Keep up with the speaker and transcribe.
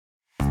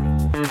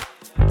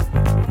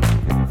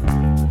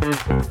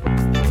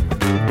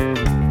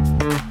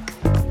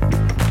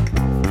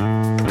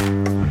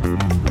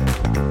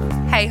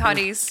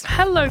hotties.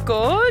 Hello,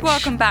 Gorge.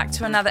 Welcome back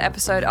to another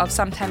episode of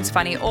Sometimes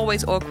Funny,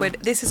 Always Awkward.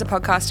 This is a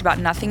podcast about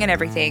nothing and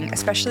everything,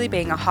 especially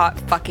being a hot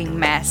fucking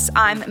mess.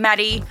 I'm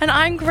Maddie. And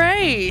I'm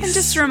Grace. And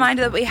just a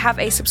reminder that we have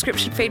a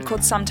subscription feed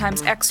called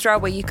Sometimes Extra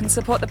where you can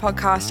support the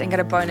podcast and get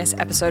a bonus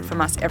episode from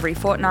us every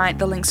fortnight.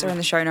 The links are in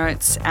the show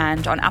notes.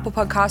 And on Apple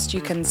Podcast, you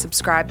can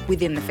subscribe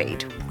within the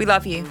feed. We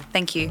love you.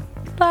 Thank you.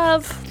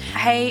 Love.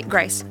 Hey,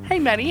 Grace. Hey,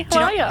 Maddie.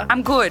 How are you?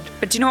 I'm good.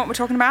 But do you know what we're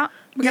talking about?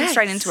 We're going Yes.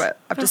 straight into it.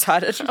 I've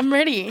decided. I'm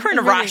ready. We're in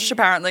a rush,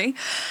 apparently.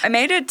 I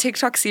made a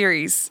TikTok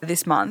series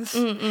this month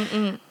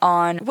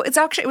on. Well,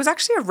 it was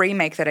actually a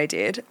remake that I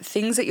did.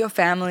 Things that your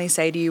family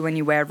say to you when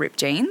you wear ripped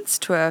jeans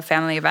to a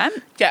family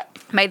event. Yeah.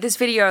 Made this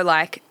video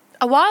like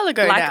A while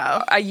ago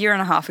now. a year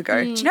and a half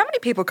ago. Do you know how many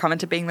people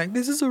commented being like,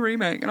 "This is a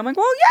remake," and I'm like,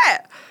 "Well, yeah."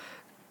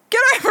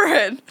 Get over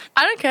it.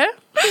 I don't care.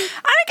 I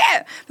don't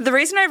care. The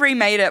reason I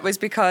remade it was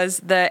because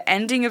the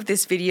ending of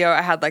this video,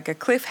 I had like a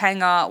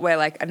cliffhanger where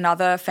like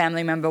another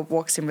family member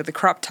walks in with a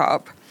crop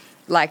top.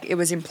 Like it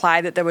was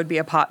implied that there would be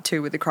a part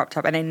 2 with the crop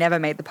top, and I never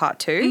made the part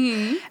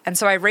 2. And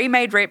so I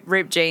remade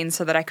ripped jeans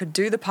so that I could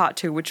do the part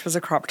 2, which was a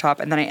crop top,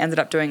 and then I ended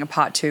up doing a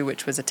part 2,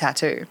 which was a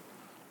tattoo.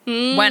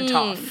 Went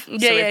off.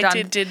 Yeah, so we've it done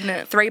did, didn't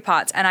it? 3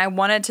 parts, and I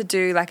wanted to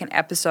do like an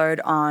episode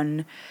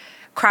on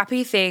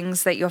crappy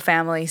things that your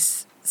family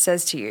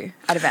says to you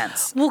at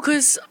events. Well,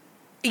 because,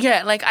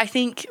 yeah, like I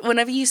think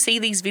whenever you see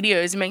these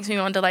videos, it makes me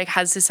wonder, like,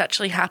 has this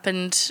actually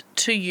happened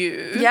to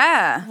you?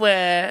 Yeah.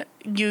 Where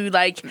you,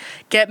 like,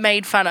 get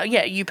made fun of.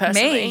 Yeah, you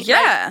personally. Me,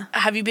 yeah.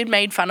 Like, have you been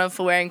made fun of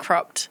for wearing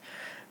cropped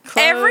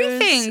clothes?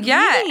 Everything,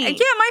 yeah. Really?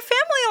 Yeah, my family,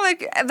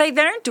 like, they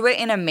don't do it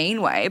in a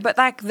mean way, but,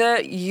 like,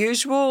 the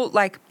usual,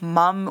 like,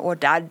 mum or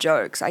dad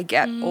jokes I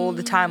get all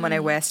the time when I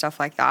wear stuff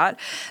like that.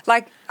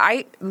 Like,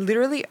 I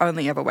literally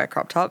only ever wear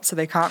crop tops, so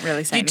they can't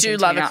really say You anything do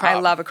to love me a now. crop. I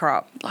love a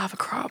crop. Love a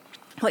crop.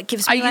 Like,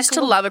 gives me, I like, used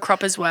to love a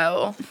crop as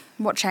well.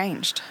 What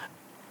changed?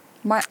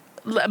 My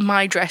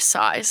My dress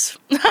size.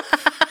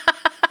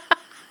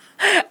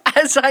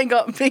 As I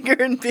got bigger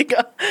and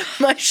bigger,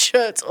 my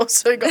shirts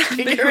also got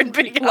bigger and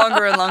bigger.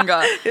 longer and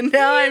longer. And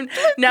now good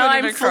in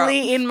I'm a crop.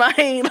 fully in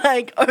my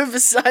like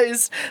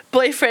oversized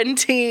boyfriend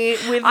tee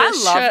with a I love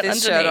shirt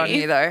this underneath. shirt on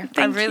you, though. I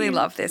Thank really you.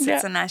 love this. Yeah.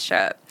 It's a nice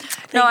shirt.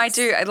 No, I Thanks.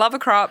 do. I love a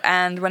crop,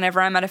 and whenever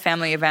I'm at a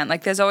family event,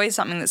 like there's always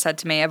something that's said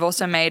to me. I've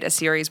also made a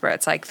series where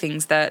it's like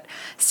things that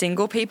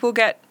single people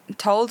get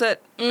told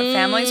at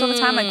families all the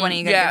time. Like, when are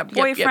you going to Yeah. get a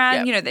boyfriend?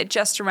 Yep. You know, they're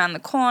just around the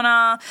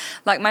corner.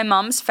 Like, my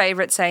mum's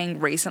favourite saying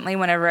recently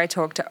whenever I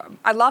talk to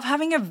 – I love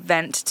having a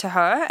vent to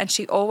her, and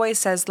she always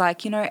says,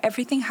 like, you know,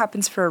 everything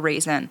happens for a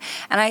reason.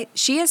 And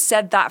she has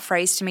said that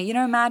phrase to me, you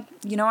know, Mad,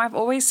 you know, I've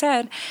always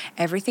said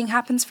everything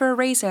happens for a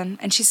reason.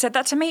 And she said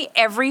that to me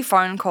every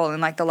phone call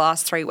in, like, the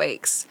last 3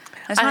 weeks.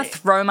 I just want to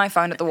throw my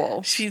phone at the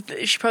wall. She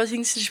probably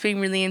thinks she's being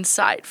really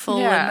insightful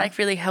Yeah. and like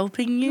really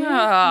helping you.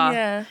 Ah,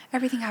 Yeah.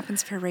 Everything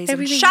happens for a reason.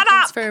 Everything Shut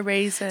happens up! for a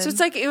reason. So it's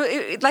like,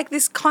 like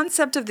this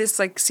concept of this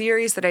like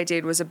series that I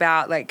did was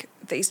about like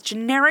these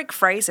generic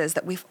phrases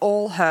that we've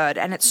all heard,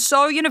 and it's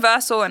so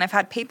universal. And I've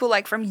had people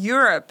like from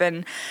Europe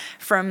and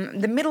from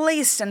the Middle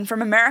East and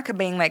from America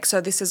being like, so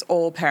this is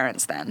all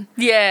parents then.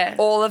 yeah.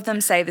 All of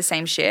them say the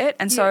same shit.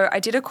 And so I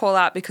did a call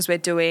out because we're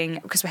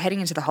heading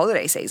into the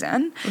holiday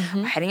season.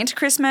 We're heading into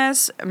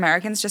Christmas.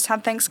 Americans just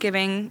had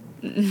Thanksgiving.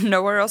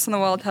 Nowhere else in the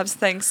world has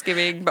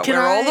Thanksgiving, but we're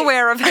all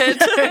aware of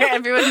it.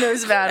 Everyone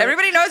knows about it.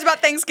 Everybody knows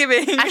about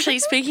Thanksgiving. Actually,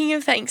 speaking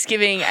of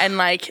Thanksgiving and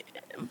like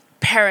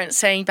parents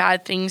saying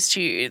bad things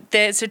to you,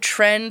 there's a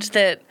trend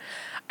that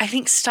I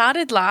think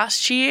started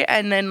last year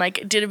and then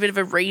like did a bit of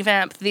a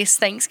revamp this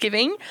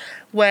Thanksgiving,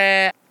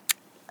 where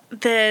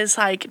there's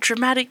like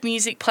dramatic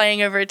music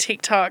playing over a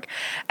TikTok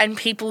and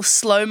people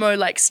slow-mo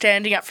like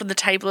standing up from the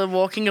table and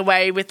walking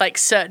away with like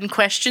certain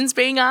questions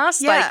being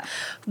asked. Yeah. Like,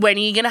 when are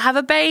you going to have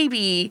a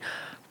baby?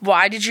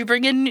 Why did you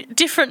bring a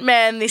different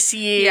man this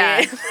year?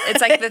 Yeah,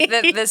 it's like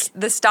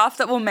the stuff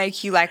that will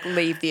make you like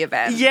leave the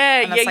event.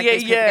 Yeah, And that's, yeah, like, yeah,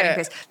 these people getting yeah.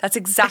 pissed. That's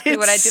exactly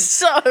what I did. It's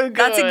so good.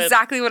 That's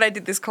exactly what I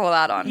did this call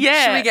out on.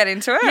 Yeah. Should we get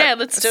into it? Yeah,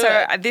 let's do it.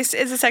 So this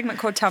is a segment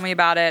called Tell Me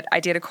About It. I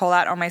did a call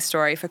out on my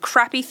story for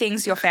crappy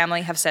things your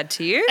family have said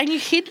to you. And you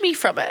hid me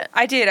from it.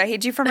 I did. I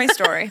hid you from my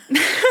story.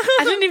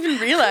 I didn't even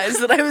realise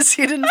that I was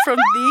hidden from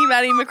the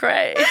Maddie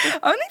McRae.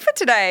 Only for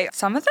today.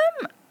 Some of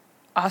them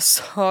are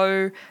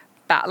so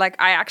bad. Like,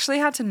 I actually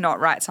had to not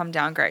write some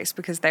down, Grace,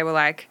 because they were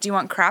like, do you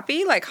want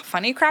crappy, like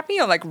funny crappy,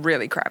 or like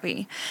really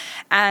crappy?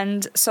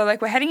 And so like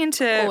we're heading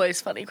into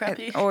Always funny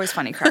crappy. always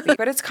funny crappy.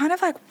 But it's kind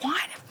of like, why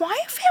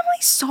are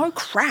families so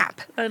crap?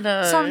 I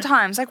know.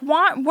 Sometimes. Like,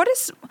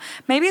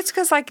 maybe it's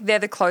because like they're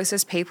the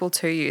closest people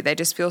to you. They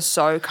just feel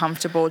so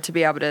comfortable to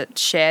be able to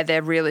share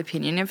their real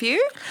opinion of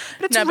you.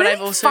 But it's really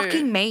I've also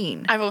fucking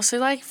mean. I've also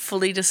like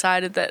fully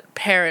decided that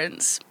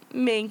parents,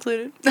 me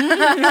included,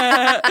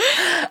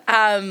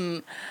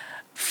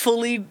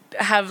 fully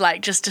have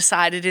like just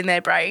decided in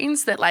their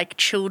brains that like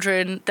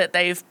children that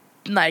they've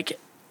like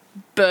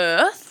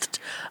birthed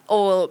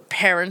or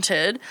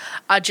parented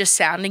are just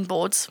sounding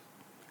boards.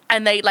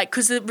 And they like,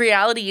 because the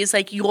reality is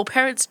like your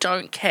parents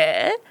don't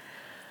care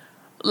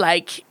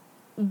like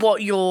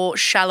what your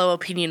shallow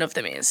opinion of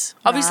them is.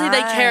 Obviously,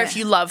 they care if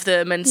you love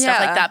them and stuff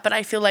like that, but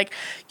I feel like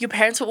your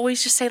parents will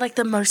always just say, like,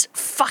 the most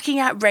fucking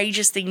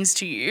outrageous things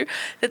to you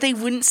that they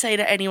wouldn't say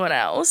to anyone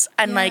else.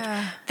 And, like,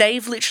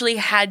 they've literally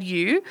had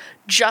you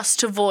just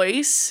to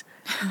voice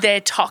their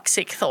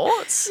toxic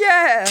thoughts.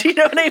 Yeah. Do you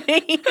know what I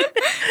mean?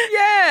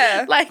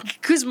 Yeah. Like,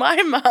 because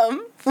my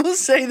mum will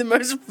say the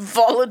most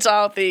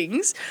volatile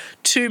things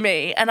to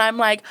me, and I'm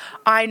like,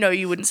 I know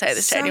you wouldn't say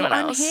this to anyone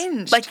else.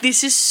 Unhinged. Like,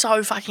 this is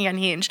so fucking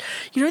unhinged.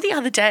 You know, the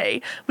other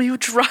day we were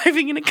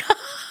driving in a car.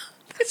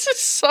 This is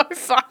so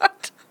fun.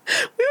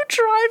 We were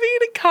driving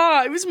in a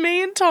car. It was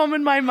me and Tom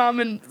and my mum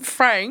and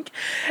Frank,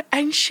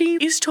 and she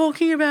is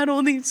talking about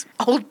all these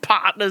old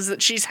partners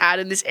that she's had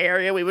in this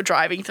area we were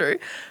driving through.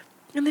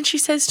 And then she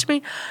says to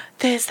me,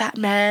 there's that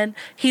man.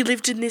 He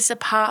lived in this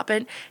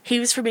apartment. He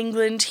was from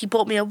England. He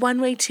bought me a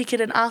one-way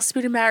ticket and asked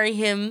me to marry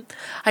him.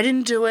 I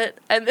didn't do it.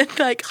 And then,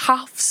 like,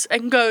 huffs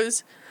and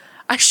goes,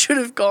 I should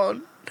have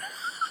gone.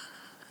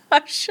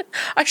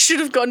 I should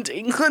have gone to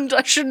England.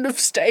 I shouldn't have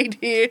stayed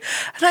here.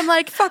 And I'm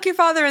like, Fuck your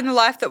father in the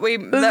life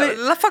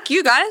that fuck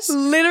you guys.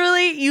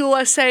 literally, you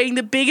are saying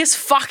the biggest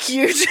fuck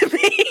you to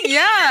me.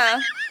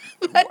 Yeah.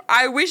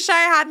 I wish I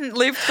hadn't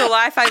lived the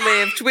life I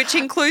lived, which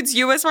includes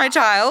you as my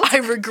child. I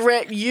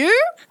regret you.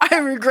 I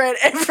regret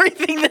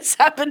everything that's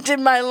happened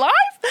in my life.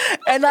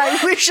 And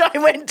I wish I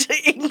went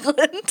to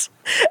England.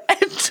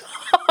 And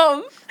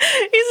Tom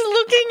is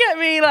looking at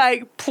me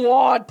like,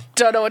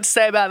 don't know what to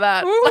say about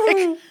that.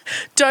 Ooh.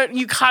 Like,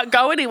 you can't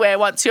go anywhere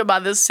once your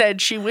mother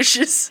said she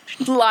wishes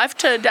life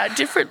turned out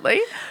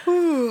differently.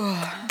 Ooh.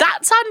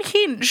 That's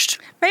unhinged.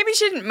 Maybe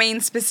she didn't mean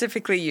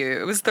specifically you.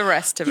 It was the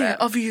rest of Yeah, it.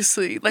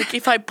 obviously. Like,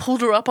 if I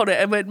pulled her up on it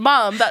and went,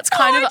 Mum, that's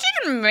kind of... She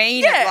didn't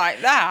mean Yeah. it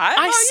like that.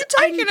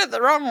 You're taking it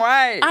the wrong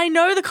way. I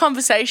know the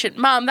conversation.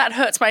 Mum, that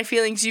hurts my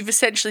feelings. You've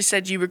essentially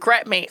said you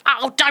regret me.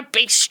 Oh, don't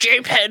be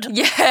stupid.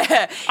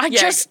 Yeah. I'm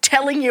just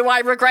telling you I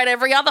regret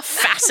every other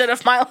facet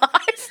of my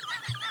life.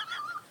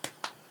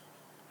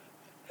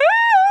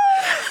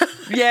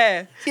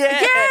 Yeah. Yeah,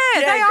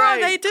 They are.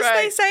 great,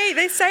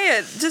 They say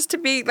it just to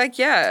be like,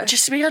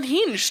 Just to be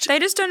unhinged. They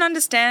just don't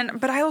understand.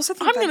 But I also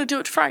think I'm going to do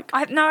it to Frank.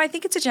 I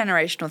think it's a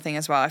generational thing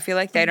as well. I feel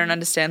like they don't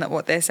understand that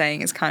what they're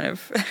saying is kind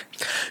of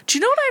Do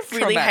you know what I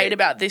really Traumatic. hate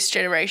about this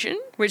generation?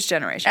 which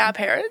generation? Our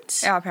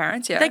parents. Our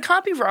parents, yeah. They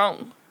can't be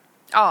wrong.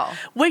 Oh.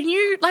 When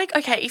you, like,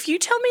 okay, if you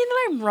tell me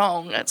that I'm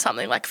wrong at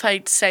something, like if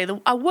I say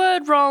a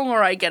word wrong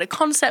or I get a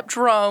concept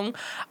wrong,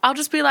 I'll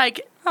just be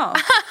like, Oh.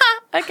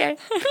 okay,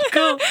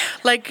 cool.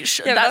 Like,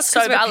 Yeah, that's so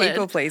 'cause we're valid.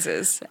 people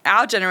pleasers.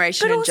 Our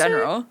generation But in also-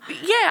 general.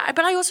 Yeah,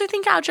 but I also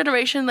think our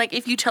generation, like,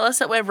 if you tell us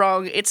that we're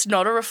wrong, it's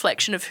not a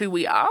reflection of who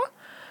we are.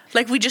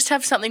 Like, we just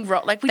have something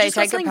wrong. Like, we They just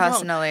got take it something wrong.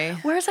 personally.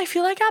 Whereas I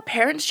feel like our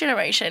parents'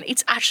 generation,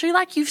 it's actually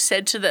like you've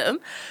said to them,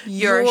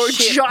 You're a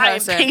shit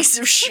giant person." piece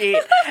of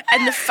shit.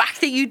 And the fact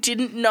that you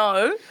didn't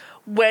know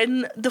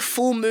when the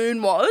full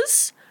moon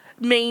was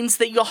means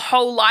that your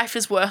whole life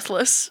is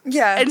worthless.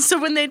 Yeah. And so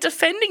when they're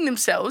defending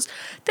themselves,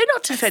 they're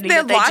not defending Their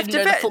that they life, didn't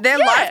know the full their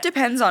Yeah. life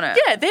depends on it.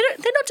 Yeah, they're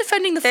not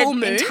defending the full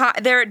moon.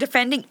 They're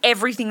defending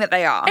everything that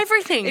they are.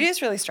 Everything. It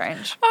is really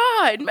strange.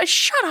 Oh,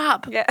 shut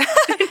up. Yeah.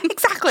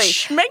 Exactly.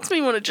 Which makes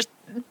me want to just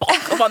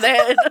bonk them on the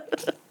head.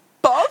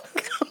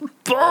 Bonk.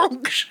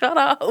 Bonk, shut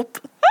up.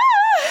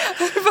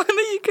 If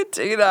only you could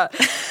do that.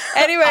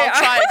 Anyway, I'll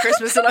try at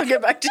Christmas and I'll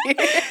get back to you.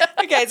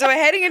 Okay, so we're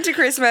heading into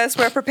Christmas.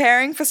 We're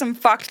preparing for some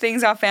fucked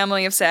things our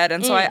family have said.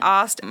 And so I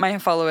asked my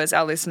followers,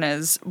 our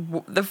listeners,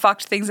 the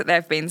fucked things that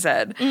they've been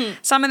said.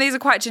 Some of these are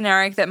quite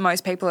generic that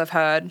most people have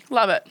heard.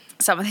 Love it.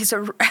 Some of these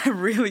are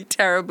really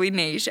terribly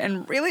niche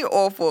and really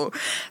awful.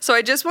 So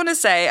I just want to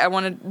say, I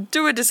want to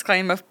do a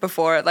disclaimer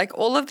before it. Like,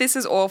 all of this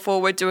is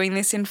awful. We're doing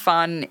this in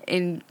fun,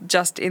 in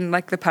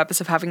like the purpose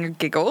of having a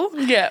giggle.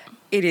 Yeah.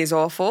 It is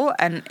awful.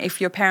 And if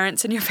your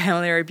parents and your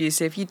family are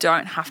abusive, you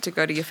don't have to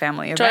go to your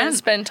family event. Don't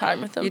spend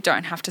time with them. You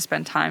don't have to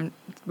spend time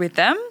with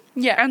them.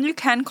 Yeah. And you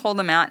can call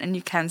them out and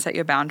you can set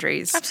your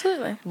boundaries.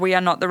 Absolutely. We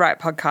are not the right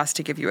podcast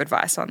to give you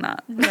advice on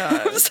that. No.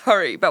 I'm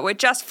sorry, but we're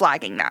just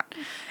flagging that.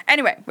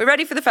 Anyway, we're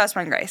ready for the first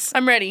one, Grace.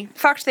 I'm ready.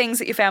 Fucked things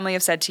that your family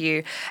have said to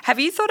you. Have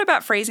you thought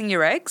about freezing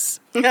your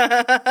eggs?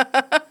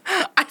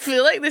 I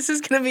feel like this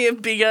is going to be a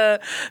bigger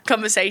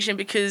conversation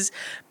because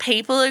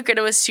people are going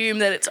to assume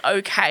that it's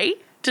okay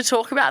to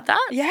talk about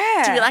that.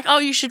 Yeah. To be like, oh,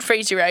 you should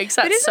freeze your eggs.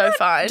 But That's isn't so that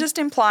fine. just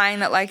implying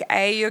that, like,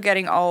 A, you're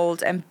getting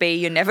old, and B,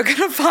 you're never going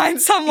to find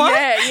someone?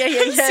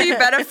 Yeah. So you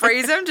better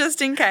freeze them just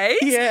in case?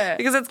 Yeah.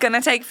 Because it's going to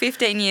take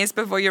 15 years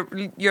before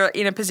you're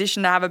in a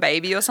position to have a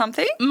baby or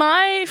something?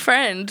 My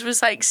friend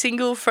was like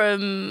single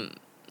from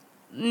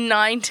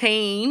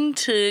 19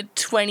 to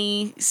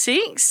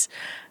 26,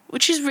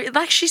 which is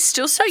like she's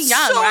still so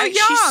young, so right?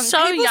 young. She's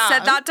so People young.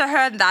 said that to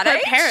her that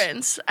her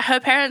age? her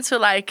parents were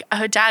like,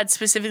 her dad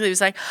specifically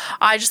was like,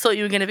 I just thought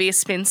you were going to be a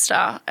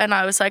spinster. And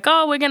I was like,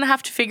 oh, we're going to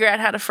have to figure out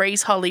how to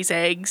freeze Holly's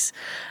eggs.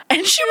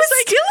 And She was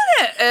like, still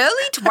in her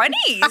early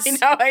 20s.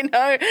 I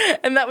know.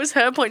 And that was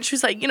her point. She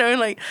was like,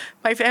 like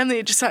my family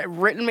had just like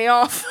written me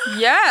off.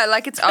 Yeah,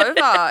 like it's over.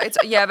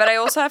 But I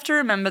also have to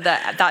remember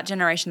that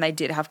generation, they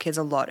did have kids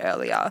a lot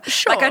earlier.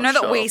 Sure, like I know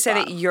that we sure, say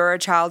that but- you're a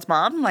child's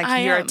mum, like I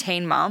you're a am.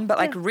 teen mum, but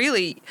like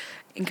really,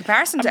 in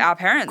comparison to our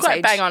parents' Quite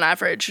age, bang on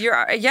average.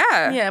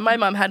 yeah. My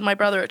mum had my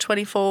brother at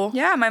 24.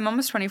 Yeah, my mum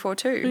was 24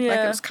 too. Like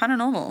Yeah. it was kind of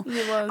normal.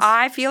 It was.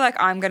 I feel like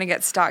I'm going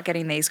to start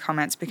getting these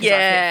comments because I've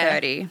Yeah. hit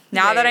 30.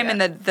 Now Yeah, that I'm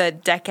yeah. in the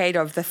decade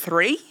of the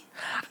 3.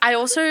 I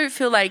also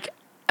feel like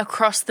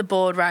across the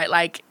board, right,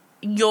 like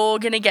you're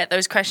going to get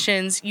those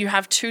questions. You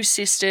have 2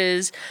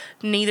 sisters.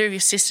 Neither of your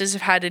sisters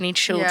have had any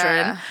children.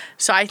 Yeah.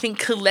 So I think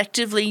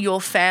collectively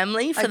your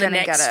family for Are the gonna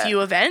get next it.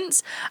 few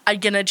events are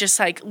going to just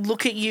like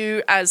look at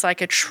you as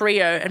like a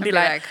trio and be be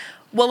like, like-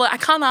 well, I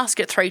can't ask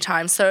it 3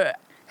 times. So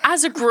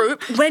as a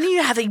group, when are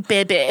you having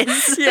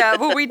babies? Yeah,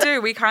 well, we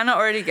do. We kind of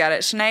already get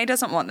it. Shanae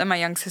doesn't want them. My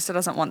young sister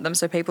doesn't want them.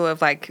 So people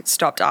have like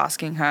stopped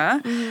asking her.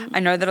 Mm-hmm.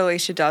 I know that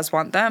Alicia does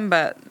want them,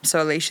 but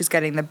so Alicia's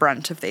getting the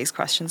brunt of these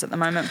questions at the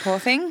moment. Poor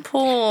thing.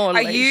 Poor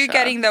Are you Alicia.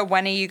 getting the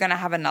when are you going to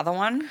have another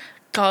one?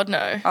 God,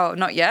 no. Oh,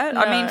 not yet.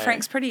 I mean, No.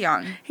 Frank's pretty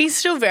young. He's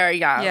still very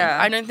young. Yeah.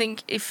 I don't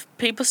think if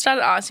people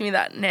started asking me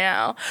that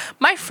now,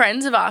 my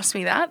friends have asked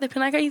me that. They've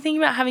been like, are you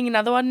thinking about having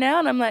another one now?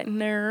 And I'm like,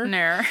 no.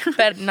 No.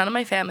 But none of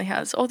my family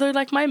has. Although,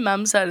 like, my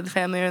mum's side of the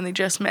family only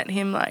just met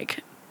him,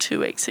 like,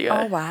 2 weeks ago.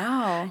 Oh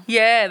wow.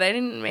 Yeah, they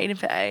didn't meet him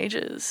for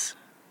ages.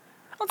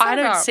 What's I that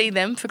don't about? see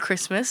them for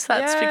Christmas.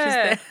 That's because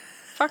Yeah. they're...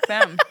 Fuck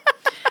them.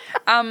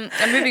 And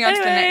moving on to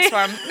the Anyway. next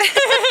one.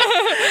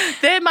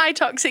 They're my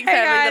toxic family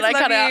Hey guys, that I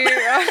cut out.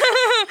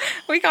 love you.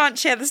 We can't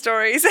share the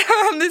stories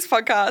on this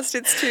podcast.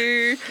 It's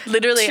too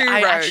Literally, too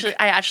I rogue.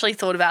 actually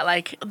thought about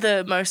like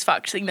the most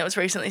fucked thing that was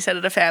recently said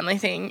at a family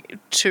thing.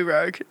 Too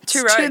rogue. Too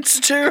rogue. It's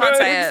too Can't rogue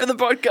say it. for the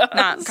podcast.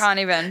 Nah, can't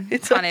even.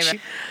 It's can't not even.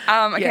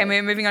 true. Okay, Yeah.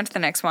 we're moving on to the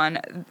next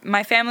one.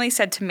 My family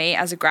said to me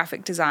as a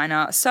graphic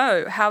designer,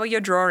 "So, how are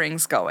your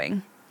drawings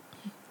going?"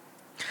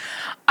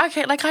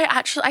 Okay, like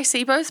I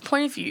see both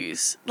point of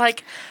views.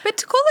 Like, But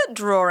to call it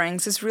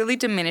drawings is really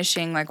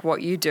diminishing like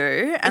what you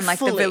do and like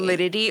the Fully.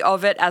 validity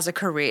of it as a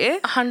career.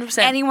 100%.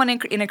 Anyone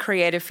in a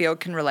creative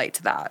field can relate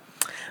to that.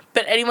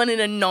 But anyone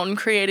in a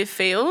non-creative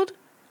field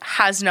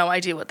has no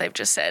idea what they've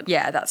just said.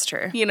 Yeah, that's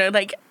true. You know,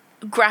 like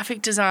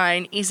graphic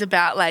design is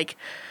about like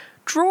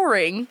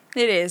drawing.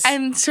 It is.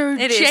 And so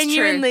It is true.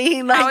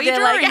 genuinely, like How are your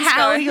they're like, drawings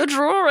how are going? your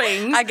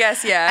drawings? I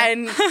guess, yeah.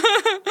 And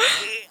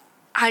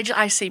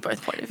I see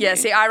both point of view. Yeah,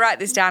 see, I write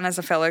this down as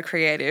a fellow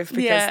creative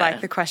because, Yeah.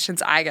 like, the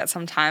questions I get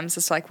sometimes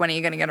is like, when are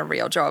you going to get a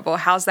real job? Or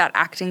how's that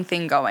acting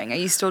thing going? Are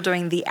you still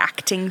doing the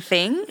acting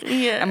thing?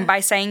 Yeah. And by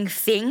saying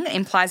thing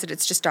implies that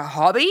it's just a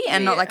hobby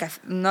and not Yeah.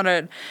 like not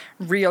a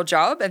real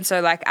job. And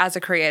so, like, as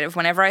a creative,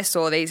 whenever I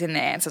saw these in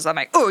the answers, I'm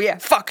like, oh, yeah,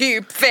 fuck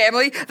you,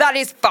 family. That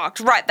is fucked.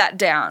 Write that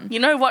down. You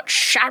know what,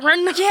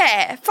 Sharon?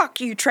 Yeah, fuck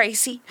you,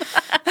 Tracy.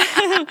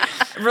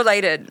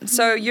 Related.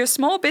 So your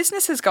small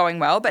business is going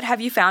well, but have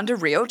you found a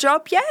real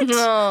job yet?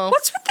 No.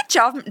 What's with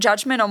the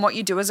judgment on what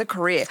you do as a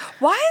career?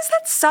 Why is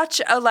that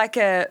such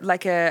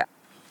a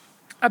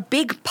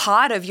big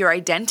part of your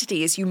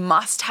identity? Is you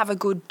must have a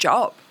good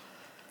job.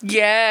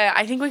 Yeah,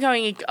 I think we're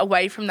going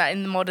away from that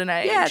in the modern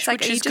age, Yeah, it's like,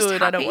 which are you is just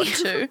good. I don't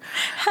happy?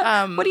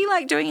 want to. What do you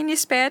like doing in your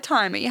spare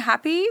time? Are you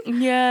happy?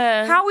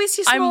 Yeah. How is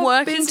your I'm small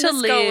working to business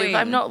live. going?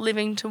 I'm not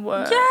living to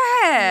work.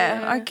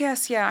 Yeah, I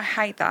guess. Yeah, I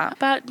hate that.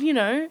 But, you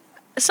know,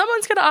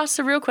 someone's going to ask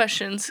the real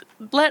questions.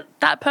 Let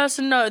that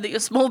person know that your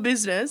small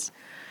business,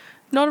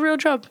 not a real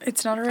job.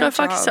 It's not a real Go job.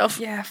 fuck yourself.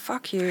 Yeah,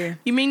 fuck you.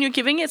 You mean you're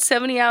giving it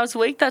 70 hours a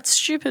week? That's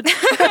stupid.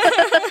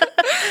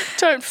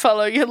 Don't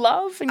follow your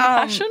love and your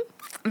passion.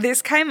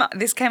 This came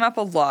up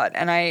a lot,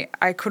 and I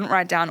couldn't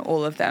write down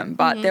all of them,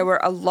 but Mm-hmm. there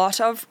were a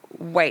lot of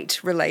weight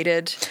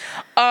related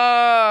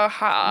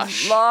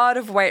Harsh.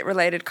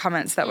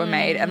 comments that were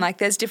made, and like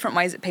there's different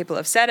ways that people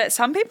have said it.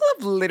 Some people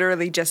have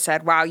literally just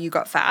said, "Wow, you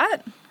got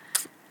fat,"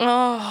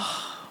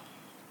 Oh,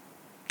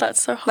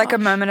 that's so harsh. like a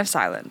moment of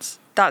silence.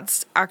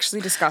 That's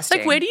actually disgusting.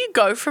 Like, where do you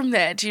go from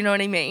there? Do you know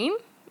what I mean?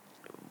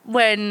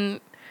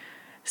 When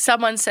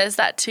someone says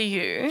that to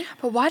you.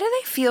 But why do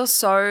they feel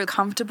so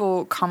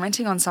comfortable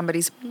commenting on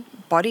somebody's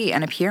body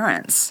and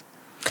appearance?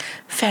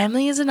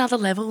 Family is another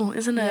level,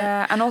 isn't it?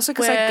 Yeah, and also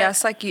because I Where-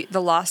 guess like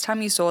the last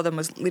time you saw them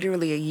was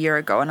literally a year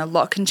ago, and a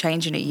lot can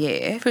change in a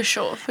year. For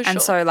sure.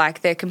 And so,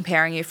 like, they're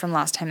comparing you from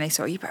last time they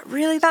saw you, but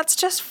really, that's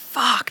just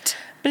fucked.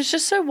 But it's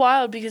just so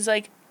wild because,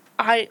 like,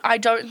 I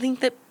don't think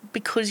that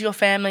because your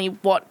family,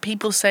 what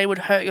people say would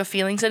hurt your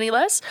feelings any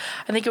less.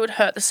 I think it would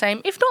hurt the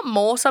same, if not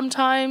more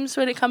sometimes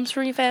when it comes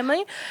from your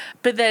family.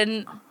 But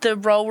then the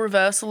role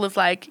reversal of,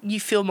 like, you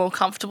feel more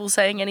comfortable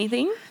saying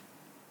anything.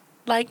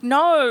 Like,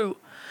 no,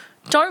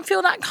 don't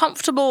feel that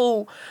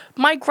comfortable.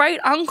 My great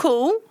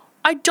uncle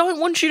I don't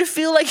want you to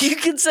feel like you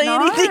can say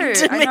anything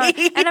to me.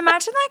 Know. And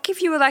imagine like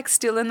if you were like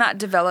still in that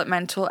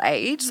developmental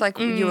age, like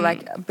you were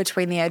like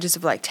between the ages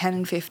of like 10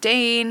 and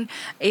 15,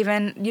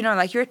 even, you know,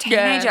 like you're a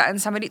teenager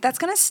and somebody that's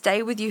going to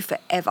stay with you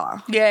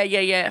forever.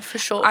 Yeah, for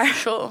sure, for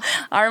sure.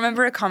 I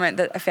remember a comment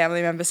that a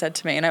family member said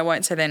to me, and I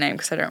won't say their name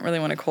because I don't really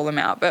want to call them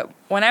out, but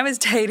when I was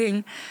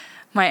dating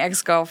my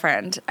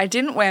ex-girlfriend, I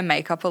didn't wear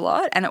makeup a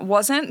lot, and it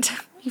wasn't...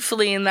 You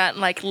fully in that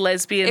like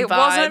lesbian vibe. It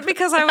wasn't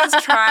because I was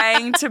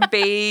trying to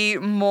be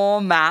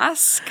more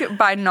mask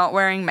by not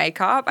wearing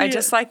makeup. I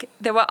just like,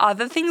 there were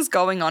other things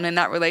going on in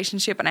that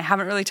relationship and I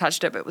haven't really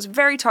touched it, but it was a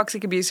very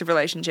toxic, abusive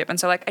relationship. And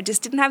so like, I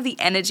just didn't have the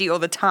energy or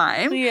the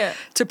time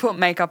to put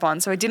makeup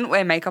on. So I didn't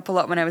wear makeup a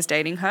lot when I was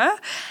dating her.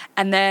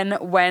 And then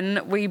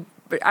when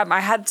I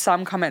had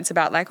some comments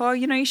about like, oh,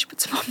 you know, you should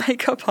put some more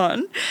makeup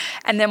on.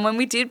 And then when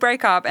we did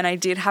break up and I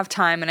did have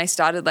time and I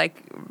started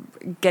like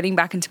getting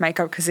back into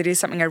makeup because it is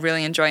something I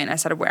really enjoy and I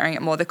started wearing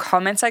it more, the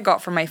comments I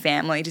got from my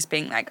family just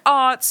being like,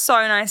 oh, it's so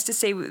nice to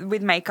see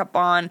with makeup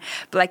on,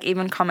 but like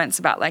even comments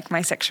about like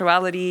my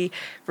sexuality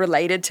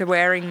related to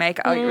wearing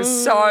makeup, it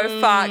was so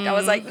fucked. I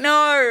was like,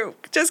 no,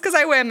 just because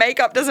I wear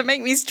makeup doesn't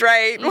make me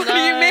straight. What do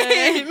you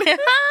mean?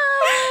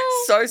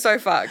 So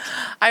fucked.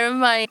 I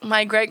remember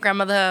my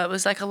great-grandmother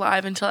was like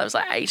alive until I was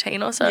like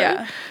 18 or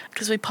so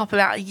because we pop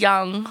out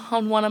young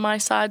on one of my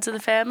sides of the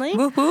family.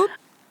 Whoop, whoop.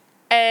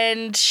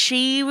 And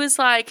she was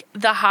like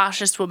the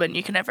harshest woman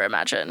you can ever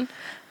imagine.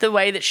 The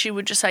way that she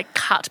would just like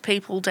cut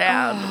people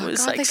down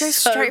was like they go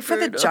so straight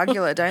brutal. for the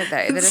jugular, don't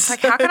they? That it's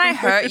like, how can I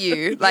hurt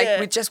you? Like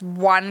with just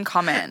one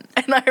comment.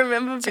 And I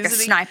remember it's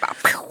visiting like a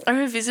sniper. I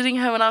remember visiting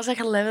her when I was like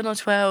 11 or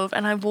 12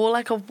 and I wore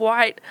like a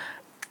white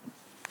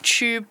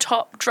tube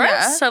top dress.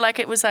 Yeah. So like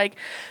it was like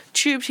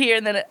tubed here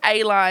and then an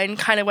A-line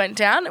kind of went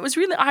down. It was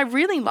really, I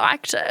really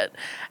liked it.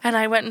 And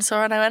I went and saw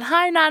her and I went,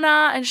 hi,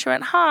 Nana. And she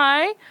went,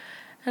 hi.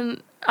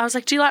 And I was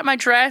like, do you like my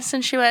dress?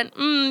 And she went,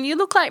 you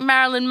look like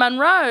Marilyn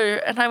Monroe.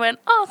 And I went,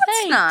 oh,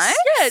 thanks. That's nice.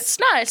 Yeah, it's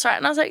nice, right?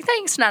 And I was like,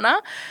 thanks,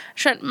 Nana.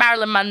 She went,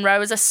 Marilyn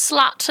Monroe is a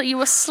slut. Are you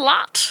a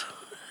slut?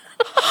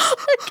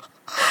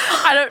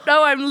 I don't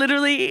know. I'm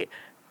literally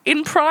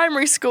in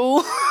primary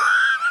school.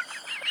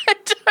 I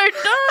don't know. I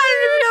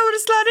don't even know what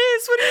a slut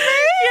is. What do you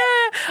mean?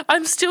 Yeah.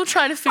 I'm still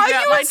trying to figure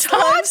out my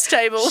times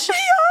table. She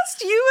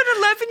asked you,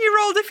 an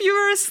 11-year-old, if you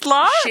were a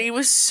slut? She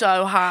was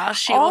so harsh.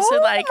 She also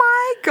like...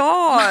 Oh, my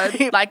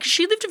God. Like,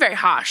 she lived a very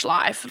harsh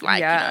life. Like,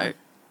 you know,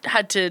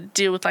 had to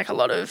deal with, like, a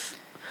lot of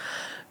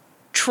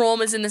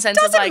traumas in the sense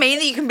Doesn't of, like... mean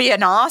that you can be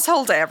an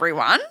asshole to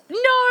everyone. No.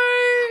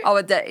 Oh,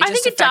 it just I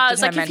think it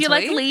does. Like, mentally? if you're,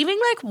 like, leaving,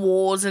 like,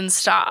 wars and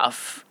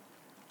stuff...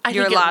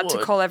 You're allowed to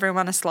call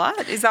everyone a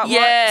slut? Is that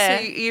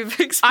what? So you've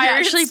experienced I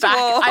actually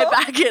I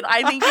back it.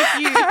 I think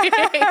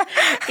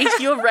if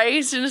you're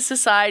raised in a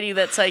society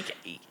that's like,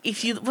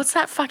 what's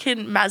that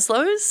fucking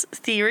Maslow's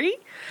theory?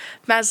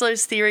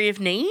 Maslow's theory of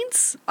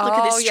needs? Look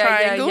at this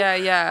triangle.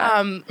 Yeah.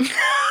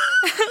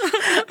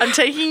 I'm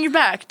taking you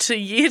back to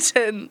year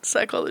 10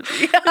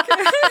 psychology.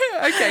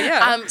 Okay,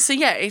 yeah. So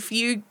yeah, if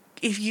you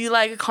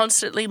like are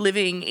constantly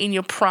living in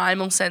your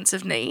primal sense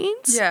of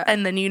needs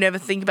and then you never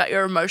think about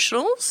your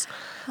emotionals...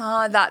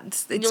 Oh, it's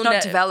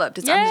not developed.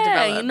 It's underdeveloped.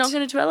 Yeah, you're not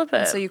going to develop it.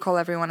 And so you call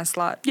everyone a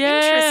slut. Yeah.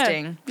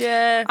 Interesting.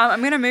 Yeah.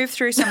 I'm going to move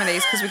through some of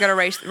these because we've got to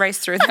race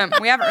through them.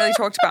 We haven't really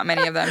talked about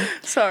many of them.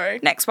 Sorry.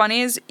 Next one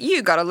is,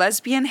 you got a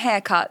lesbian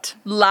haircut.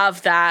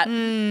 Love that.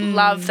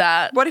 Love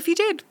that. What if you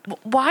did?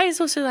 Why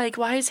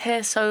is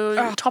hair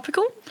so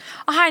topical?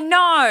 I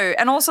know.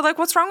 And also, like,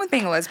 what's wrong with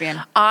being a lesbian?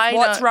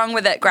 What's wrong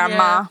with it, Grandma?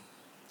 Yeah.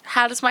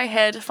 How does my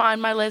hair define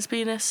my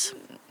lesbianness?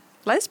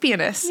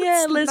 Lesbianness?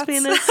 Yeah,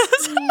 lesbianness.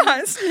 That's a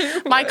nice new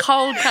word. My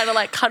cold kind of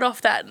like cut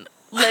off that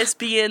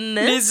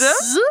lesbianness.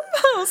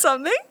 Or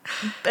something.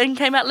 And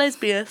came out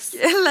lesbious.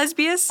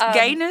 Lesbious?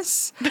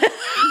 Gayness?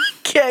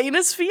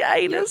 Gayness for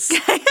anus.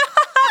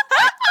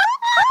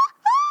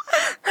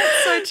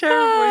 That's so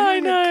terrible.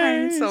 I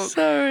know.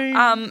 Sorry.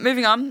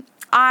 Moving on.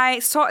 I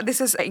saw, this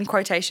is in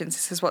quotations,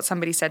 this is what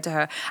somebody said to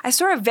her. I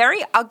saw a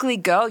very ugly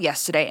girl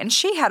yesterday and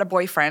she had a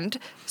boyfriend.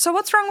 So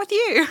what's wrong with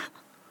you?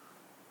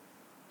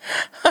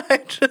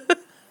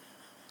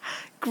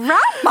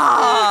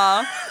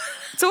 Grandma!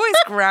 It's always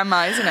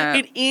grandma, isn't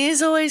it? It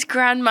is always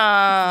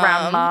grandma.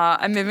 Grandma.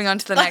 I'm moving on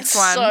to the next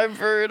one. So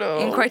brutal.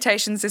 In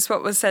quotations, this is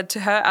what was said to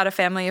her at a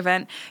family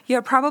event.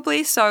 You're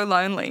probably so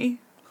lonely.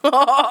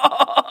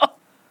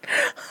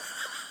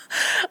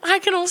 I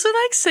can also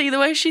like see the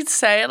way she'd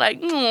say it, like,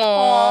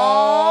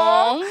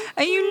 aww.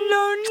 Are you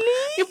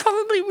lonely? You're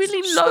probably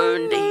really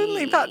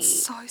lonely.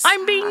 That's so sad.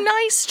 I'm being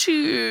nice to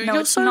you. No,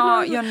 You're it's so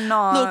not. lonely. You're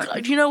not.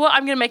 Look, you know what?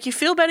 I'm going to make you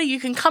feel better.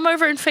 You can come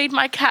over and feed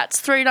my cats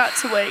 3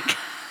 nights a week.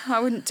 I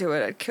wouldn't do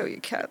it. I'd kill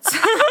your cats.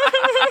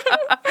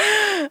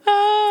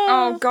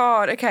 Oh,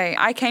 God. Okay.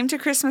 I came to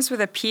Christmas with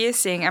a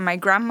piercing and my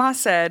grandma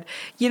said,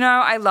 you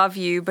know, I love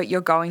you, but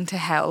you're going to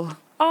hell.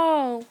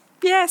 Oh.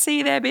 Yeah, see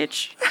you there,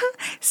 bitch.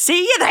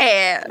 See you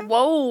there.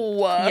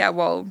 Whoa. Yeah,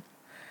 whoa.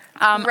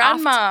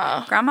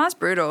 Grandma's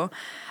brutal.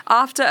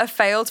 After a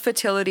failed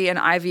fertility and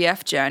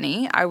IVF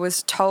journey, I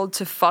was told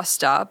to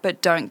foster,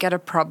 but don't get a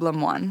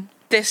problem one.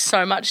 There's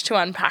so much to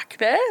unpack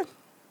there.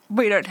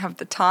 We don't have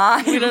the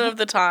time. We don't have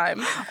the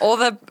time. All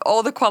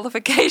the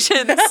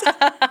qualifications.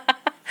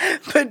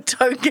 But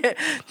don't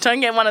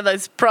get one of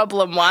those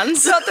problem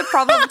ones. Not the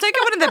problem. Don't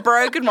get one of the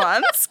broken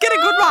ones. Get a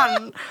good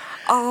one.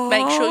 Oh.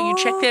 Make sure you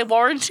check their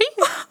warranty.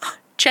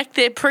 Check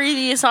their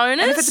previous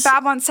owners. And if it's a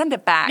bad one, send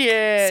it back.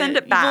 Yeah. Send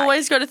it back. You've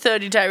always got a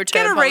 30-day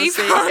return Get a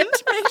policy. refund.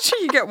 Make sure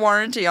you get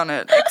warranty on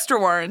it. Extra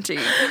warranty.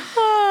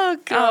 Oh,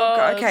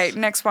 God. Okay,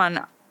 next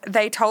one.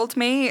 They told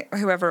me,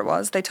 whoever it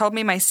was, they told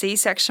me my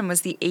C-section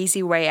was the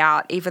easy way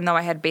out, even though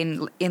I had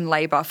been in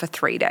labour for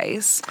 3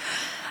 days.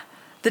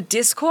 The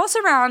discourse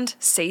around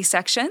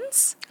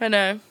C-sections. I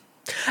know.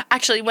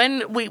 Actually,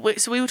 when we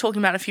were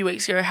talking about a few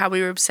weeks ago how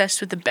we were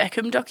obsessed with the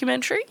Beckham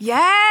documentary.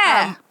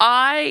 Yeah.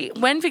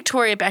 When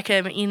Victoria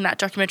Beckham in that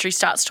documentary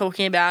starts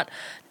talking about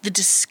the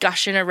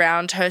discussion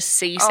around her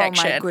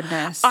C-section. Oh, my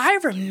goodness. I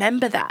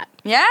remember that.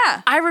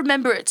 Yeah. I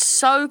remember it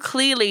so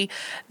clearly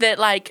that,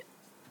 like,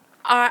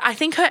 I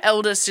think her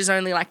eldest is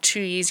only like 2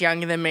 years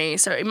younger than me,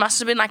 so it must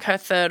have been like her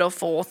third or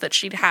fourth that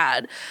she'd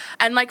had.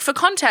 And, like, for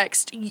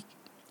context,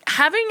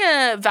 having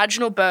a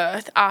vaginal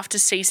birth after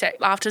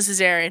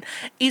cesarean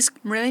is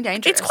really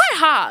dangerous. It's quite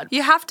hard.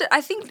 You have to,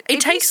 I think, it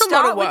takes a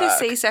lot of work. With a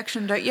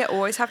C-section, don't you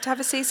always have to have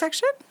a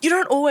C-section? You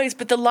don't always,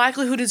 but the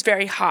likelihood is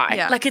very high.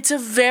 Yeah. Like, it's a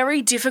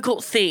very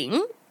difficult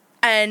thing.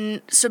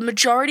 And so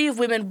majority of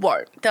women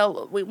won't.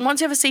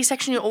 Once you have a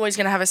C-section, you're always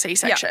going to have a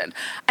C-section. Yep.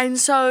 And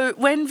so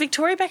when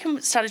Victoria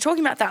Beckham started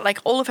talking about that, like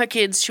all of her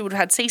kids, she would have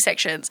had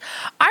C-sections.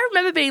 I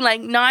remember being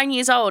like 9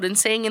 years old and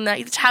seeing in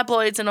the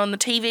tabloids and on the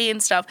TV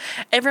and stuff,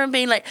 everyone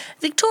being like,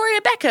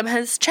 Victoria Beckham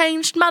has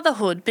changed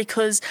motherhood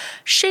because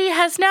she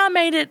has now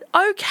made it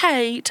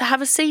okay to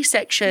have a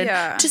C-section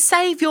to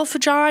save your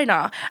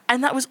vagina.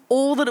 And that was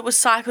all that it was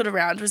cycled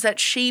around, was that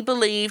she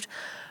believed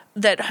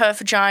that her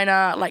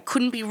vagina, like,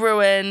 couldn't be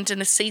ruined and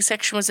a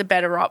C-section was a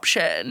better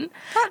option.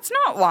 That's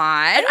not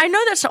why. And I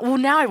know that's not... Well,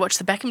 now I watched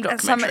the Beckham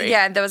documentary.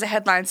 There was a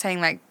headline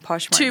saying, like,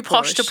 posh won't Too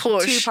posh to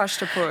push. Too posh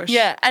to push.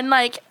 Yeah, and,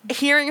 like,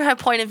 hearing her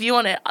point of view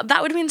on it,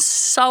 that would have been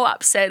so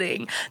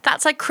upsetting.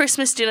 That's like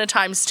Christmas dinner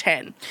times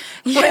 10.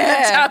 Yeah. When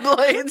the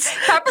tabloids...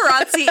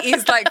 Paparazzi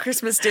is like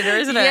Christmas dinner,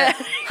 isn't it?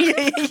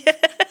 Yeah.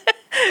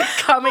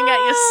 Coming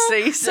at your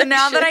C-section. So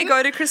now that I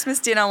go to Christmas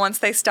dinner, once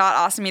they start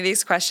asking me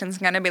these questions,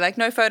 I'm going to be like,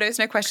 no photos,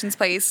 no questions,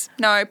 please.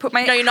 No, No,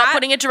 you're not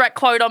putting a direct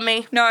quote on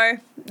me. No,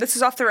 this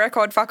is off the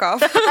record, fuck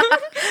off.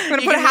 I'm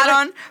going to put a hat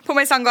on, put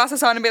my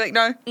sunglasses on and be like,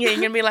 no. Yeah, you're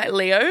going to be like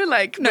Leo,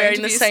 like No wearing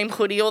interviews. the same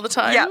hoodie all the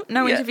time. Yeah,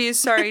 no interviews,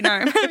 sorry, no.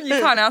 You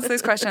can't ask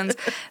those questions.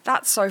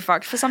 That's so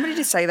fucked. For somebody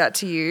to say that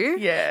to you.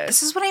 Yeah.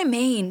 This is what I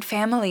mean.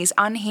 Families,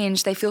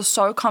 unhinged, they feel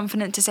so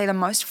confident to say the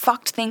most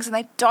fucked things and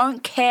they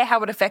don't care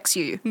how it affects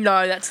you.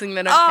 No, that's the thing,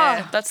 they don't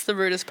care. That's the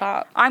rudest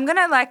part. I'm going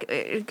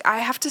to, I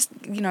have to,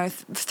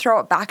 throw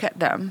it back at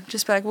them.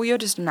 Just be like, well, you're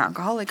just an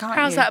alcoholic, aren't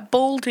How's you? that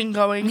balding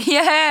going?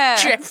 Yeah.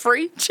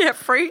 Jeffrey.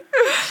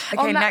 Okay,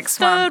 On that next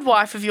one. third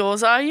wife of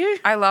yours, are you?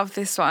 I love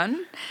this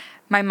one.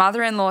 My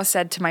mother-in-law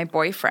said to my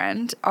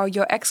boyfriend, oh,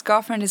 your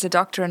ex-girlfriend is a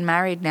doctor and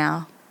married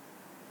now.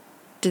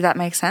 Did that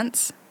make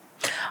sense?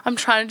 I'm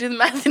trying to do the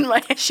math in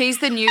my head. She's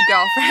the new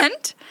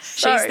girlfriend.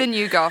 She's the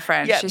new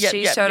girlfriend. Yep,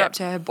 She showed up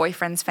to her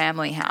boyfriend's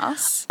family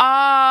house.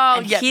 Oh,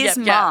 And his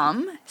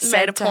mum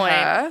said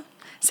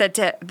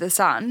to the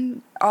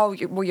son, oh,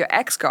 well, your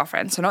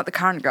ex-girlfriend, so not the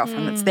current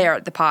girlfriend that's there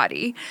at the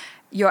party,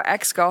 your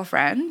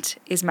ex-girlfriend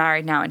is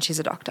married now and she's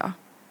a doctor.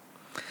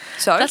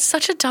 So? That's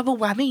such a double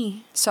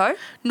whammy. So?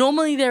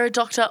 Normally they're a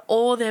doctor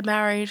or they're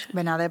married.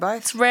 But now they're both.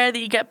 It's rare that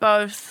you get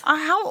both.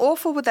 How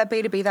awful would that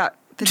be to be the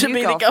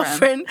The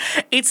girlfriend.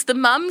 It's the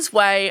mum's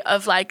way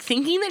of, like,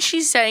 thinking that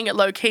she's saying it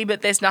low-key,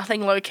 but there's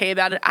nothing low-key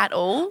about it at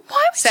all.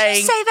 Why would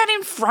you say that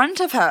in front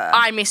of her?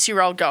 I miss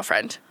your old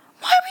girlfriend.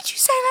 Why would you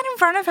say that in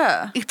front of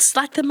her? It's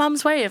like the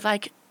mum's way of,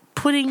 like,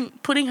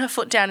 putting her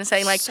foot down and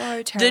saying, like,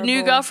 So the new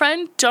terrible.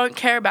 girlfriend don't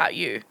care about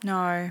you.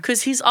 No.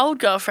 Because his old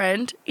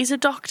girlfriend is a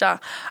doctor.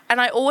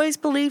 And I always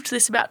believed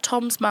this about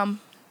Tom's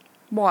mum.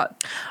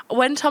 What?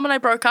 When Tom and I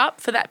broke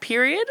up for that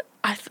period,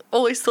 I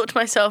always thought to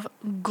myself,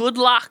 good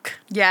luck.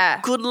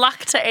 Yeah. Good luck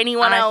to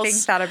anyone else. I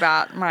think that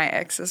about my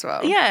ex as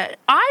well. Yeah,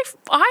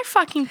 I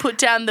fucking put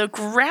down the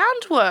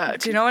groundwork.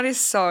 Do you know what is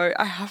so?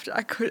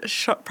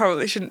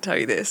 Probably shouldn't tell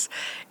you this.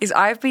 Is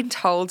I've been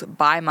told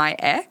by my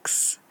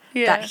ex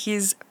that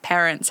his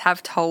parents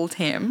have told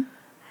him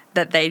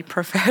that they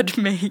preferred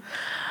me.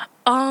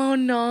 Oh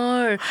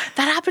no,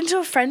 that happened to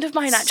a friend of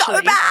mine actually.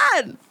 So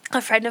bad.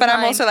 A friend of mine. But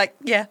I'm also like,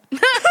 yeah. Yeah,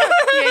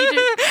 you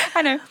do.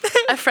 I know.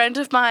 A friend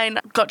of mine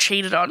got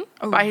cheated on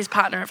by his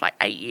partner of like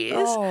 8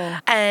 years. Oh.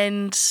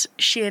 And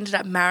she ended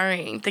up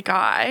marrying the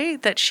guy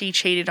that she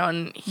cheated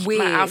on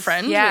our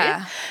friend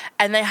with.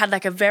 And they had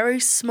like a very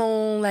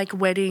small like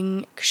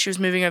wedding because she was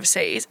moving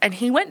overseas. And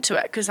he went to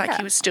it because like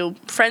he was still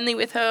friendly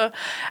with her.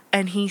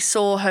 And he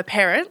saw her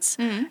parents.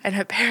 And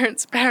her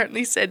parents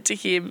apparently said to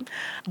him,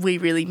 we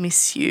really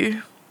miss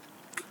you.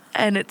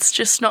 And it's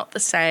just not the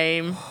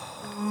same.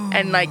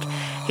 And like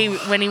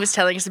when he was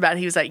telling us about it,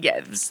 he was like,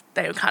 yeah,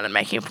 they were kind of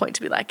making a point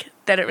to be like,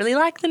 they don't really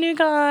like the new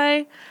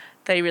guy.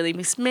 they really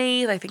miss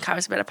me. They think I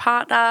was a better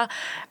partner.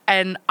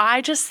 And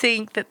I just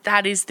think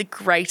that is the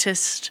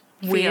greatest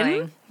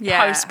Feeling. win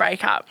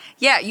post-breakup.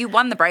 Yeah, you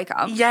won the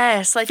breakup.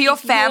 Yes. Like For your if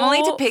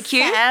family to pick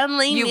you,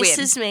 family you win.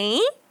 misses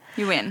me.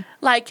 You win.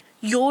 Like,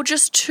 you're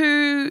just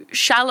too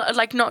shallow,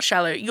 like not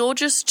shallow, you're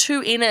just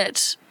too in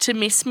it to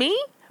miss me,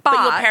 but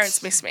your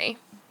parents miss me.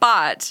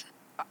 But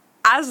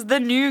as the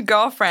new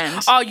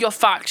girlfriend, Oh, you're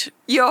fucked.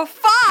 you're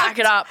fucked.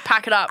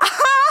 Pack it up.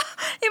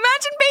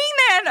 Imagine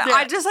being there. Yeah.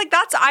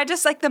 I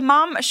just like the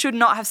mum should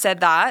not have said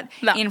that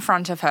No. in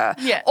front of her.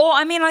 Yeah. Or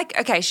I mean, like,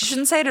 okay, she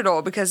shouldn't say it at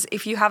all, because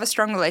if you have a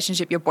strong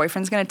relationship, your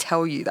boyfriend's going to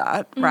tell you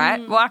that,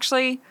 right? Well,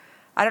 actually,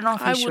 I don't know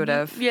if he should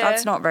wouldn't- have. yeah.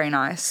 That's not very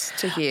nice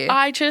to hear.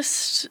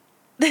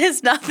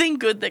 There's nothing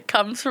good that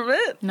comes from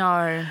it.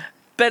 No.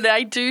 But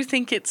I do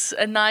think it's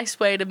a nice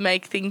way to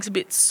make things a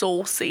bit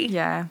saucy.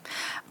 Yeah.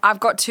 I've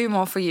got 2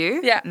 more for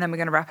you. Yeah. And then we're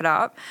going to wrap it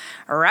up.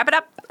 Wrap it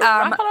up.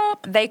 Wrap it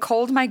up. They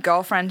called my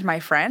girlfriend my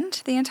friend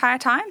the entire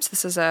time. So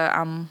this is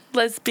a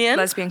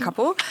Lesbian.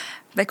 couple.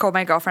 They called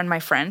my girlfriend my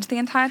friend the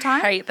entire time.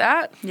 Hate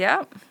that.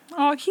 Yeah.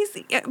 Oh,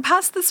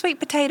 pass the sweet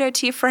potato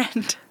to your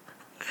friend.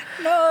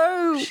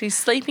 No. She's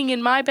sleeping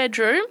in my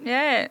bedroom.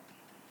 Yeah.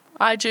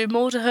 I do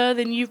more to her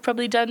than you've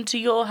probably done to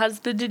your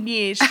husband in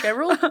years,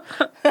 Cheryl.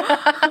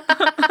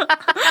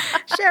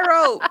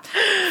 Cheryl.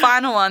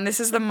 Final one. This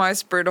is the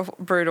most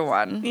brutal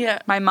one. Yeah.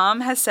 My mum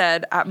has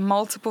said at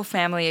multiple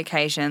family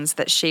occasions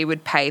that she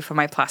would pay for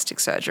my plastic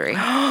surgery.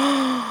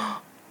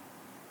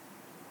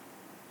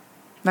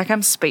 Like,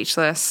 I'm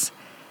speechless.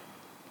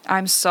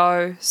 I'm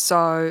so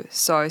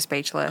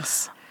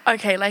speechless.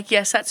 Okay, like,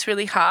 yes, that's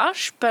really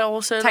harsh, but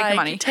also, Take the like,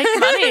 money. take the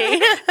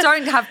money.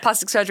 Don't have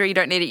plastic surgery. You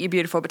don't need it. You're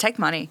beautiful, but take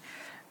the money.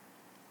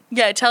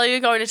 Yeah, tell her you're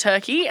going to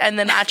Turkey and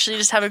then actually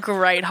just have a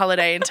great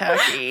holiday in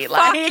Turkey.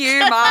 Fuck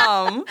you,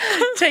 Mum.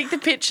 Take the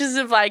pictures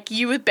of, like,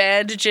 you with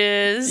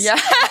bandages. Yeah.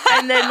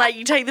 And then, like,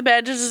 you take the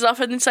bandages off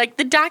and it's like,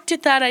 the doctor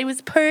thought I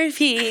was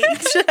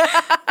perfect.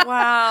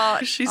 Wow.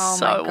 She's Oh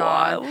so my God.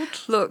 wild.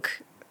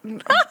 Look.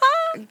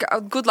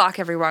 Good luck,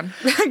 everyone.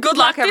 Good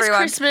luck this everyone.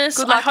 Christmas.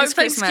 Good luck I hope this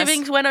Christmas.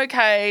 Thanksgiving went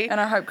okay. And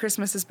I hope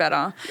Christmas is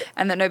better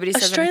and that nobody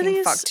says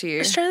anything fuck to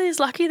you. Australia's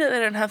lucky that they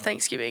don't have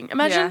Thanksgiving.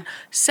 Imagine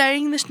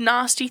saying this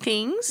nasty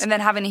things And then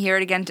having to hear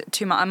it again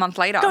a month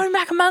later. going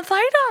back a month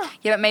later.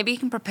 Yeah, but maybe you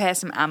can prepare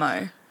some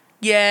ammo.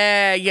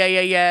 Yeah.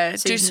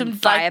 So Do you can some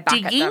fire like back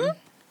at digging. them.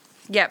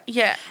 Yep.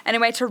 Yeah.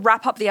 Anyway, to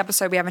wrap up the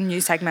episode, we have a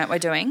new segment we're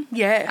doing.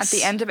 Yes. At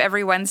the end of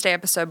every Wednesday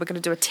episode, we're going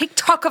to do a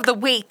TikTok of the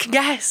week.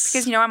 Yes.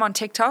 Because, you know, I'm on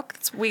TikTok.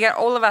 We get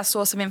all of our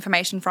source of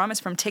information is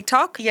from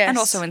TikTok. Yes. And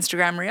also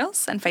Instagram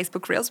Reels and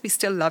Facebook Reels. We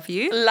still love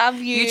you. Love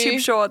you. YouTube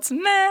Shorts,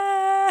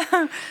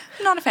 nah.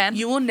 Not a fan.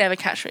 You will never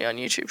catch me on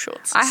YouTube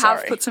Shorts. I have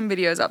Sorry. put some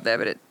videos up there,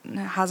 but it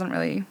hasn't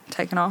really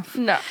taken off.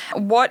 No.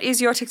 What is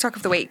your TikTok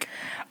of the week?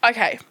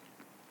 Okay.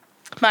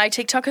 My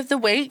TikTok of the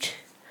week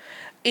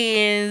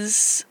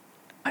is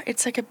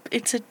it's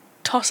a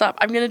toss up.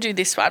 I'm going to do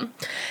this one.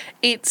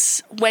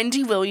 It's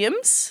Wendy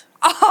Williams.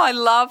 Oh, I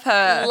love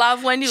her.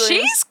 Love Wendy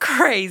Williams. She's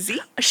crazy.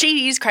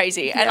 She is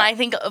crazy. And I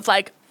think of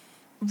like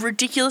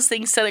ridiculous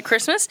things said at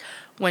Christmas.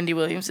 Wendy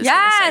Williams is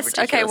Yes. gonna say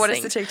ridiculous Okay, what is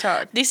things. the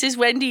TikTok? This is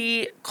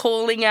Wendy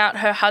calling out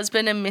her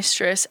husband and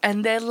mistress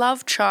and their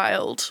love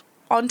child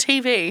on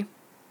TV.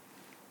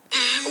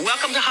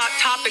 Welcome to Hot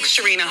Topics,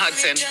 Sharina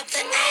Hudson.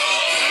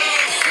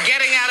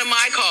 Getting out of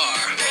my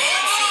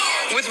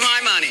car with my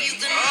money.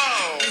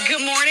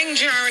 Good morning,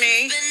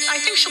 Journey. I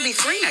think she'll be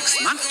 3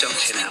 next month,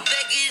 don't you know?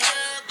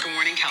 Good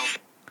morning, Cal.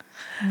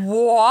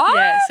 What?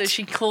 Yeah, so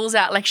she calls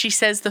out, like she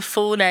says the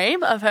full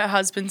name of her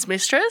husband's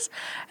mistress,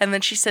 and then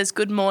she says,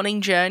 "Good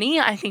morning, Journey.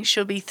 I think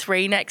she'll be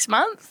 3 next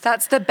month."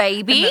 That's the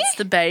baby? And that's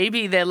the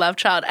baby, their love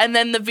child. And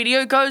then the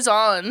video goes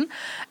on,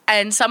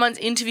 and someone's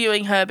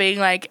interviewing her, being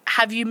like,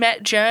 "Have you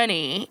met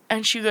Journey?"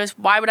 And she goes,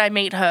 "Why would I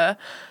meet her?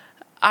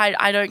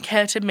 I don't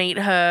care to meet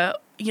her.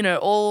 You know,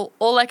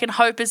 all I can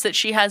hope is that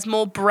she has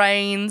more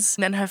brains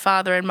than her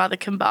father and mother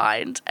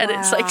combined." And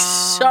it's like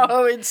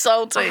so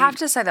insulting. I have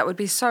to say that would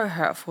be so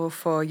hurtful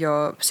for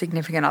your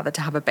significant other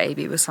to have a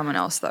baby with someone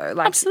else, though.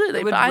 Like,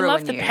 Absolutely, it would but I love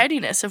ruin the you.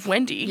 pettiness of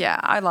Wendy. Yeah,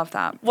 I love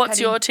that. What's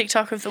Petty. your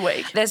TikTok of the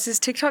week? There's this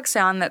TikTok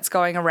sound that's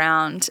going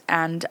around,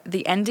 and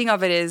the ending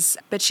of it is,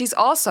 "But she's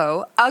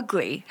also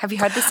ugly." Have you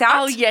heard the sound?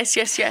 Oh, yes.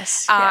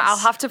 I'll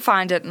have to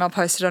find it and I'll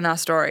post it on our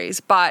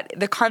stories. But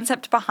the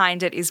concept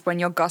behind it is when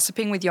you're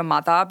gossiping with your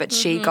mother, but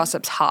she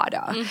gossips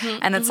harder.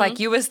 And it's like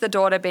you as the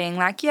daughter being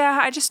like, "Yeah,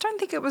 I just don't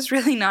think it was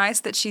really nice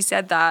that she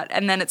said that."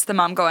 And then it's the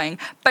mum going,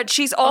 "But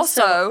she's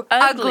also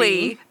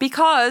ugly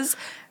because..."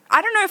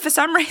 I don't know, for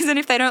some reason,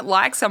 if they don't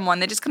like someone,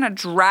 they're just going to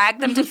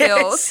drag them to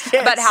filth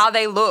about how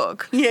they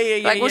look. Yeah,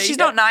 Like, well, she's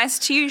not nice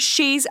to you,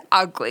 she's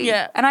ugly.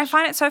 Yeah. And I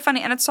find it so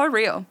funny, and it's so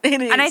real.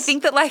 It is. And I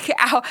think that, like,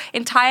 our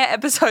entire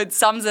episode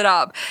sums it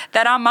up,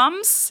 that our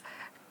mums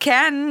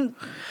can...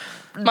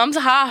 Mums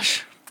are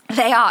harsh.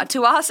 They are,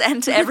 to us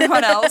and to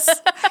everyone else.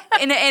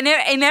 in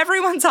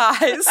everyone's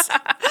eyes,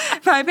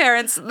 my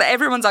parents,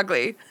 everyone's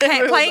ugly.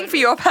 Playing for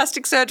your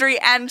plastic surgery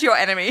and your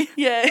enemy.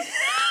 Yeah.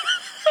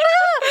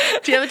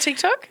 Do you have a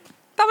TikTok?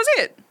 That was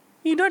it.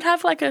 You don't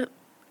have like a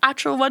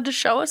actual one to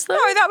show us though?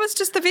 No, that was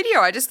just the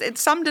video. It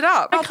summed it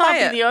up. I'll I can't play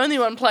be it. the only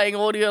one playing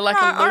audio like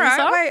a loser. All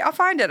right, wait, I'll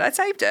find it. I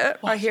saved it.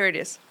 Oh, here it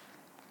is.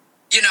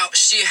 You know,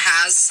 she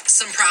has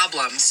some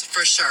problems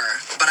for sure,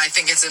 but I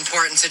think it's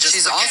important to just.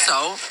 She's look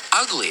also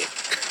ugly.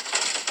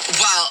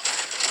 Well,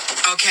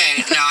 okay,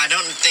 no, I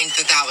don't think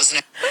that was.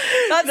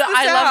 That's the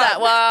I love sound. that.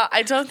 Well,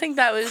 I don't think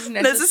that was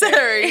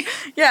necessary.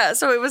 Yeah,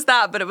 so it was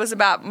that, but it was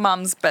about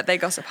mums, but they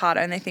gossip harder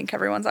and they think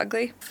everyone's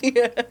ugly.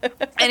 Yeah.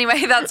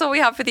 Anyway, that's all we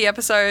have for the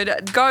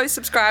episode. Go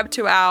subscribe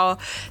to our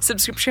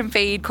subscription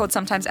feed called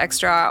Sometimes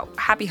Extra.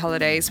 Happy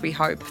holidays. We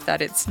hope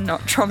that it's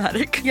not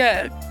traumatic.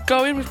 Yeah,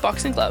 go in with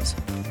boxing gloves.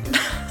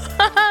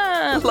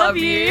 Love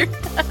you.